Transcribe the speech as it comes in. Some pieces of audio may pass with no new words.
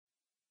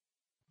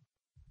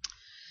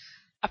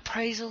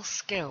Appraisal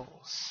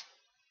skills.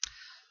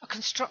 A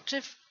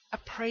constructive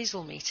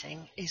appraisal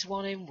meeting is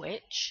one in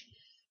which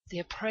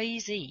the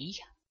appraisee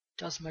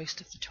does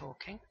most of the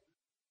talking,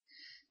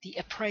 the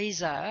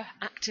appraiser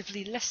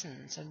actively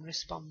listens and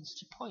responds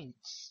to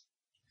points.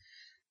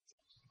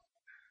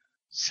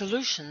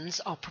 Solutions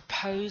are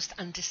proposed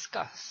and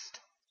discussed.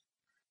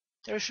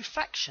 There is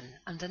reflection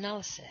and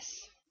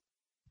analysis.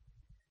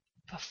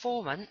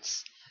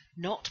 Performance,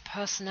 not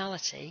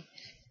personality,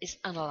 is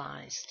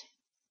analysed.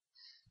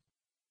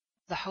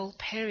 The whole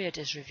period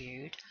is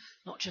reviewed,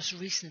 not just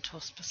recent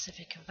or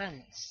specific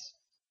events.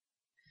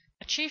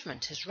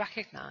 Achievement is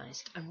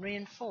recognised and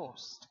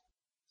reinforced.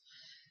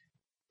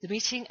 The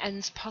meeting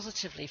ends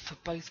positively for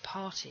both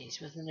parties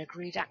with an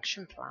agreed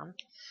action plan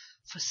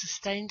for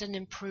sustained and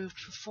improved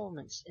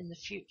performance in the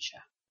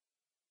future.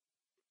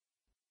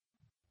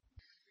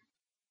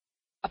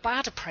 A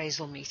bad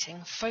appraisal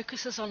meeting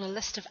focuses on a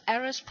list of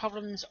errors,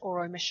 problems,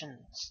 or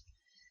omissions.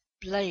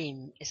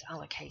 Blame is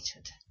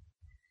allocated.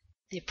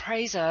 The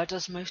appraiser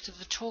does most of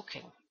the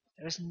talking.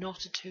 There is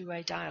not a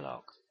two-way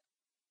dialogue.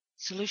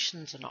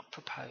 Solutions are not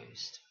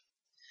proposed.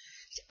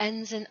 It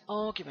ends in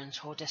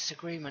argument or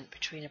disagreement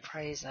between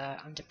appraiser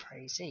and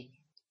appraisee.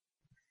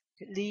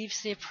 It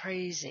leaves the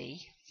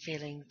appraisee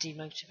feeling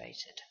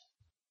demotivated.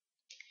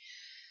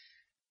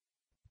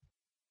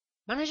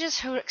 Managers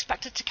who are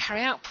expected to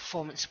carry out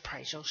performance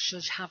appraisals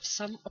should have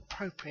some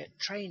appropriate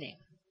training.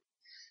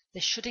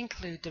 This should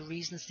include the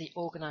reasons the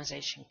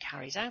organisation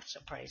carries out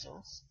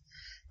appraisals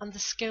and the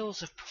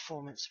skills of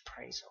performance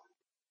appraisal.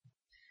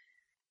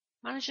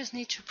 Managers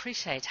need to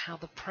appreciate how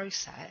the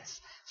process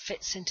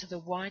fits into the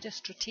wider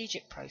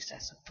strategic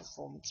process of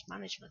performance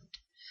management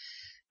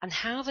and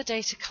how the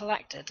data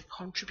collected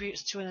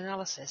contributes to an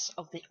analysis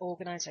of the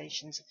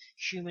organisation's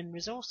human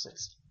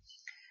resources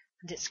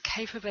and its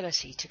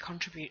capability to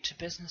contribute to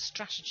business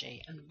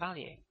strategy and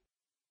value.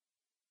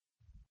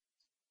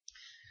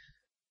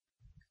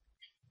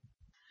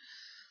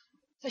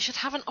 They should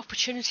have an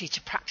opportunity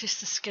to practice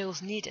the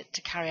skills needed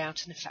to carry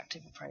out an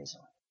effective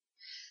appraisal.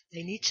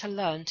 They need to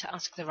learn to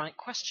ask the right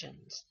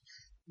questions,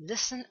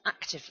 listen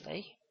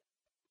actively,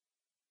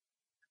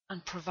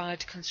 and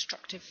provide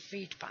constructive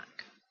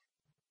feedback.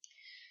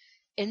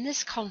 In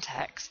this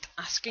context,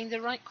 asking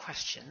the right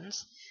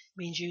questions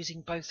means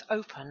using both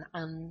open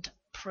and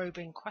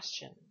probing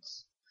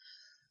questions.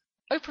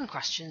 Open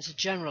questions are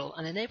general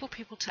and enable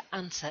people to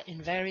answer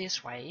in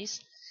various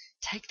ways,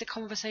 take the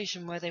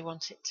conversation where they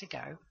want it to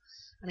go,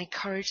 and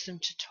encourage them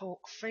to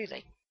talk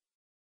freely.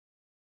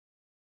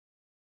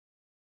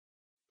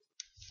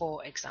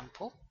 For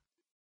example,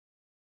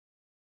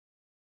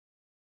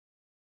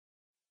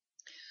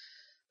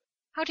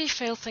 how do you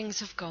feel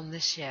things have gone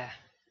this year?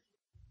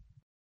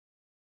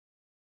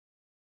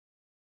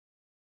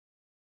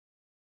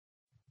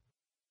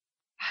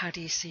 How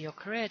do you see your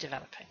career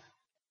developing?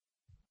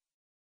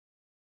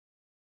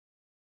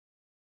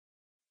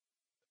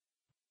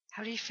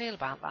 How do you feel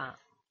about that?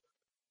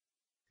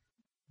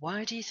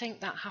 Why do you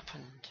think that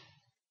happened?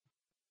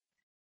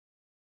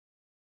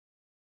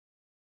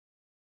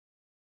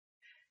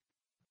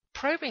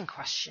 Probing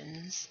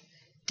questions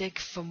dig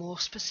for more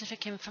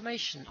specific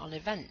information on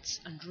events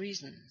and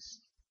reasons.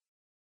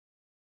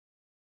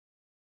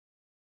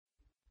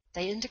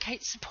 They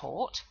indicate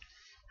support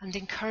and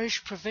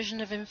encourage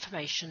provision of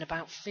information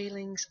about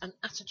feelings and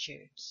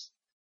attitudes.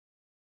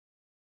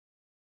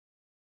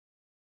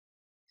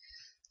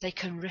 They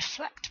can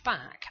reflect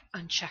back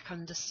and check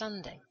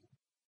understanding.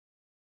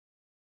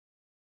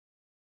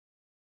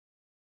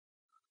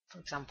 For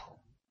example,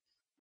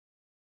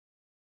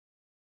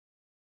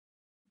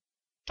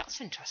 that's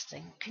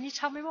interesting. Can you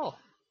tell me more?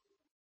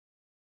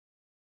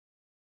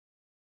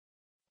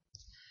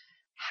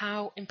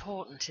 How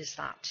important is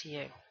that to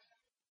you?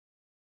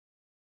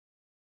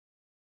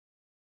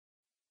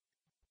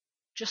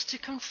 Just to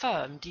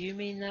confirm, do you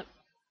mean that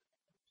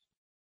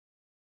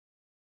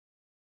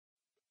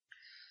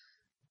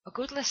a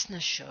good listener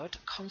should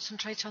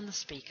concentrate on the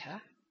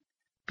speaker,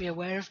 be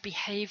aware of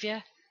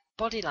behaviour,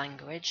 body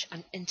language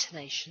and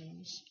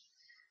intonations,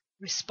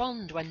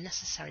 respond when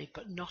necessary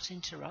but not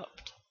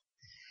interrupt,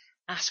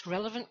 ask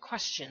relevant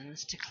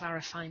questions to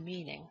clarify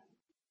meaning,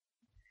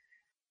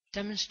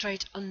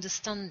 demonstrate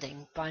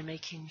understanding by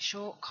making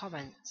short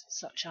comments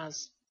such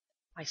as,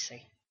 "I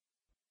see."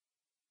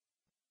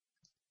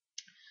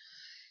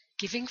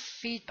 Giving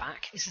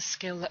feedback is a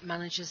skill that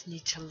managers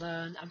need to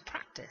learn and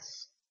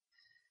practice.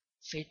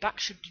 Feedback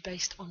should be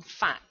based on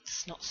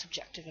facts, not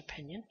subjective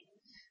opinion,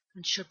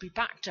 and should be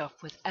backed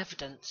up with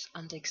evidence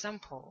and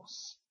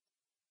examples.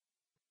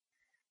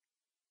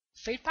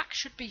 Feedback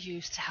should be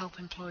used to help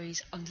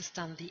employees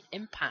understand the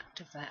impact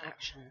of their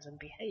actions and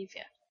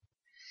behaviour.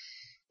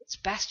 It's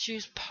best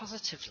used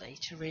positively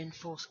to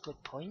reinforce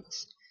good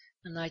points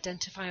and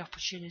identify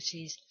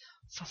opportunities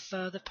for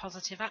further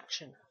positive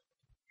action.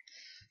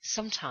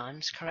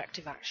 Sometimes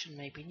corrective action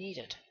may be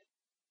needed.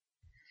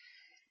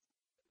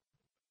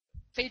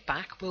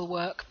 Feedback will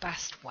work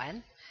best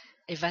when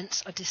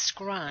events are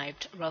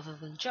described rather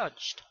than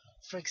judged.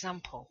 For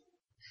example,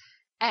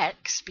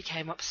 X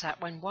became upset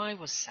when Y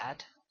was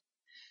said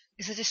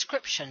is a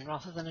description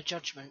rather than a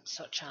judgment,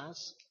 such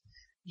as,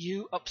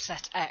 you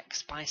upset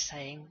X by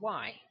saying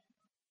Y.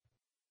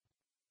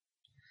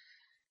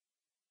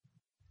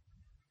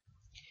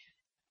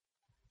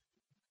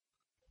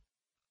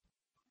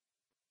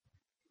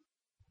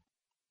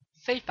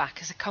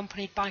 Feedback is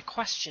accompanied by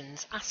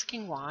questions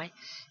asking why,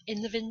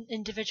 in the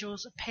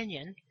individual's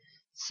opinion,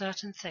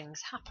 certain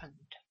things happened.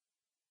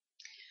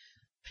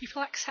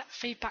 People accept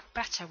feedback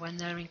better when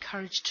they're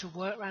encouraged to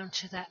work round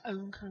to their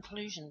own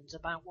conclusions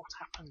about what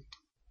happened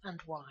and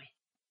why.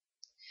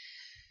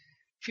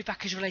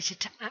 Feedback is related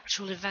to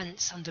actual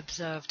events and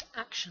observed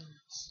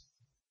actions.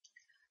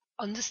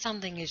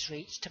 Understanding is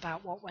reached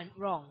about what went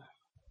wrong.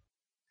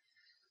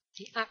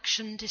 The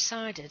action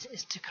decided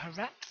is to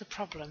correct the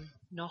problem,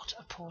 not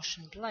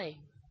apportion blame.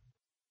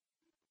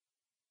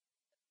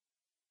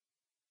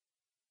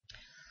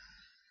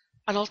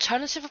 An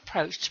alternative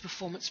approach to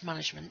performance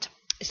management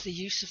is the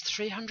use of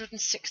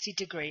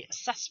 360-degree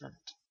assessment.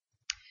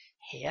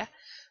 Here,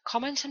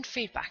 comment and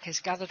feedback is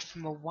gathered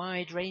from a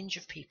wide range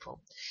of people,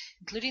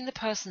 including the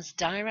person's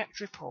direct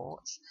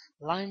reports,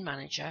 line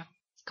manager,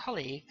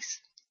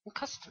 colleagues, and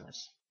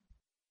customers.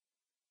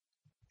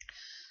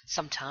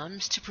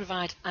 Sometimes, to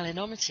provide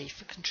anonymity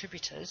for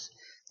contributors,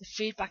 the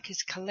feedback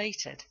is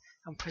collated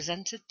and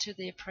presented to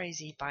the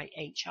appraisee by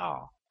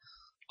HR,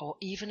 or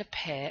even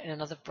appear in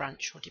another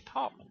branch or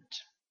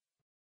department.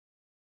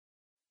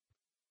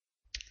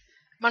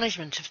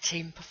 Management of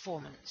team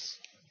performance.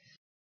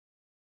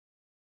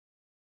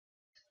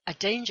 A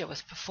danger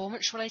with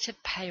performance-related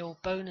pay or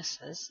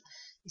bonuses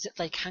is that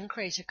they can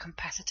create a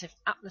competitive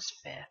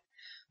atmosphere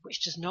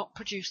which does not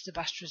produce the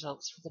best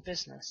results for the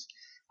business,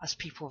 as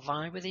people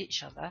vie with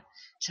each other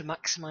to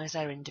maximize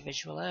their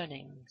individual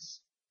earnings.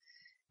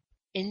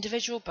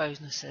 Individual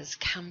bonuses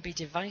can be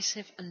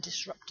divisive and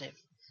disruptive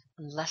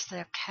unless they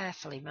are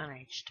carefully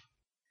managed.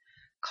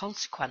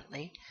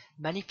 Consequently,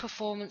 many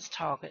performance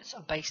targets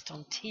are based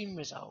on team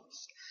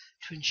results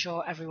to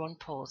ensure everyone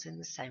pulls in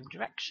the same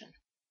direction.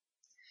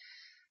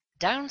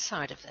 The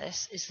downside of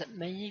this is that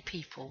many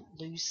people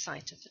lose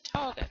sight of the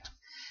target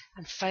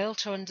and fail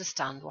to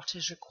understand what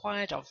is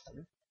required of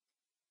them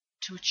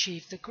to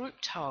achieve the group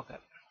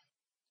target.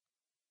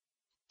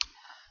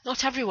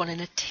 Not everyone in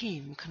a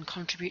team can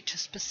contribute to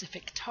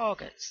specific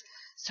targets,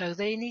 so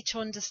they need to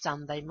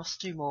understand they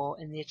must do more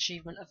in the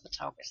achievement of the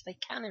targets they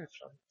can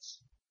influence.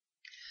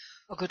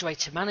 A good way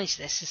to manage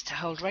this is to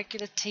hold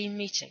regular team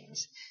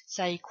meetings,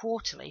 say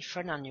quarterly, for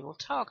an annual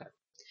target.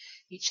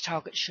 Each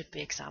target should be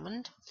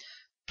examined,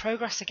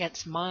 progress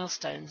against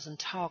milestones and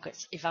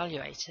targets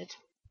evaluated,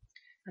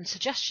 and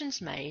suggestions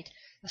made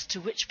as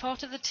to which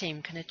part of the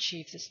team can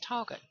achieve this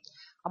target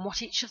and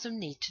what each of them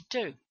need to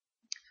do.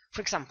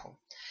 For example,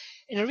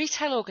 in a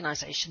retail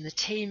organisation, the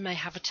team may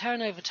have a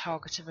turnover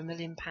target of £1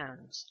 million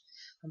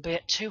and be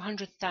at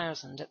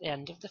 200,000 at the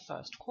end of the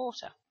first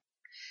quarter.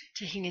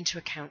 Taking into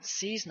account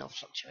seasonal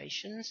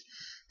fluctuations,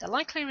 the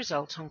likely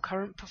result on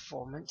current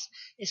performance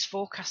is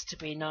forecast to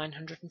be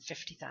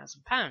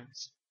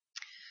 £950,000.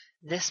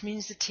 This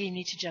means the team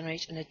need to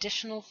generate an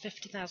additional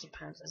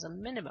 £50,000 as a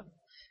minimum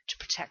to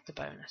protect the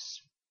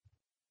bonus.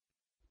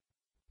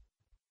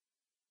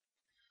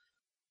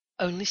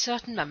 Only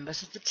certain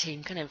members of the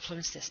team can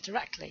influence this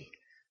directly: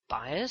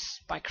 buyers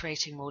by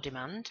creating more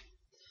demand,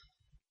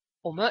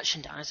 or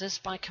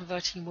merchandisers by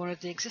converting more of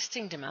the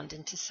existing demand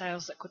into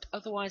sales that could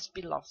otherwise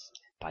be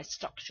lost by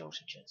stock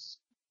shortages.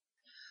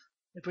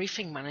 The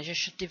briefing manager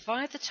should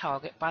divide the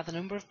target by the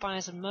number of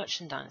buyers and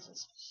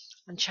merchandisers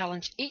and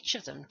challenge each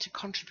of them to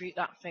contribute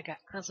that figure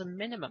as a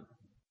minimum.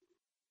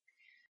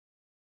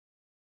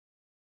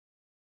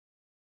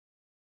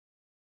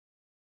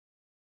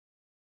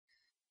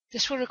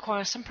 This will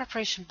require some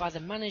preparation by the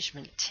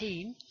management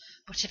team,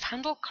 but if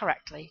handled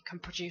correctly, can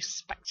produce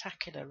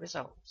spectacular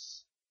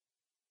results.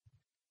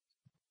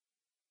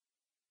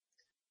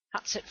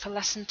 That's it for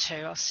Lesson 2.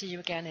 I'll see you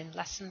again in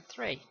Lesson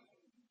 3.